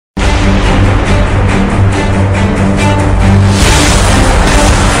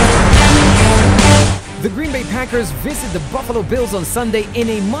Packers visit the Buffalo Bills on Sunday in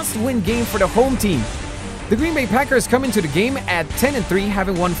a must-win game for the home team. The Green Bay Packers come into the game at 10-3,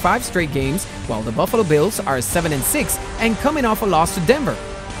 having won 5 straight games, while the Buffalo Bills are 7-6 and coming off a loss to Denver.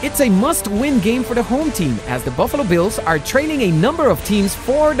 It's a must-win game for the home team, as the Buffalo Bills are trailing a number of teams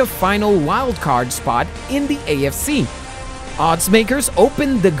for the final wild-card spot in the AFC. Odds makers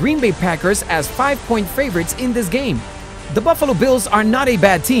opened the Green Bay Packers as 5-point favorites in this game. The Buffalo Bills are not a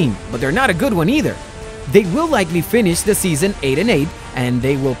bad team, but they're not a good one either. They will likely finish the season 8-8, and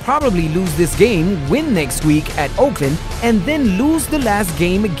they will probably lose this game, win next week at Oakland, and then lose the last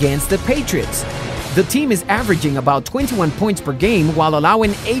game against the Patriots. The team is averaging about 21 points per game while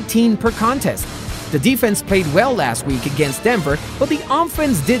allowing 18 per contest. The defense played well last week against Denver, but the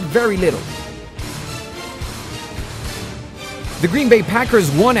offense did very little. The Green Bay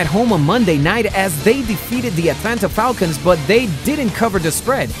Packers won at home on Monday night as they defeated the Atlanta Falcons, but they didn't cover the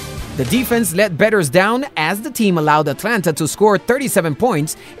spread. The defense let bettors down as the team allowed Atlanta to score 37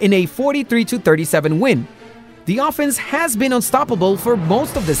 points in a 43-37 win. The offense has been unstoppable for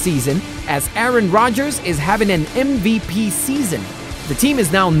most of the season as Aaron Rodgers is having an MVP season. The team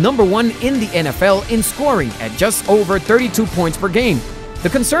is now number 1 in the NFL in scoring at just over 32 points per game. The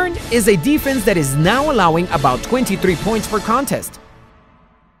concern is a defense that is now allowing about 23 points per contest.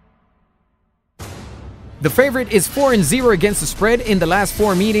 The favorite is 4-0 against the spread in the last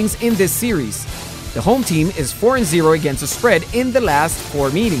 4 meetings in this series. The home team is 4-0 against the spread in the last 4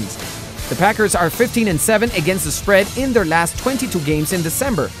 meetings. The Packers are 15-7 against the spread in their last 22 games in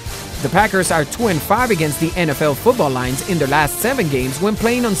December. The Packers are 2-5 against the NFL football lines in their last 7 games when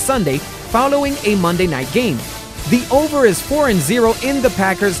playing on Sunday following a Monday night game. The over is 4-0 in the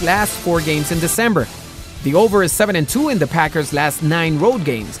Packers' last 4 games in December. The over is 7-2 in the Packers' last 9 road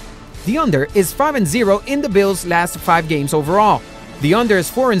games. The under is 5-0 in the Bills' last 5 games overall. The under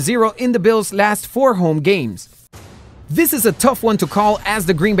is 4-0 in the Bills' last 4 home games. This is a tough one to call as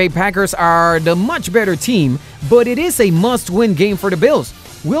the Green Bay Packers are the much better team, but it is a must-win game for the Bills.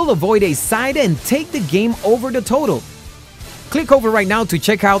 We'll avoid a side and take the game over the total. Click over right now to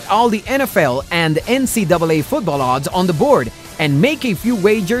check out all the NFL and NCAA football odds on the board and make a few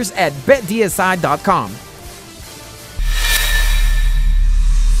wagers at betdsi.com.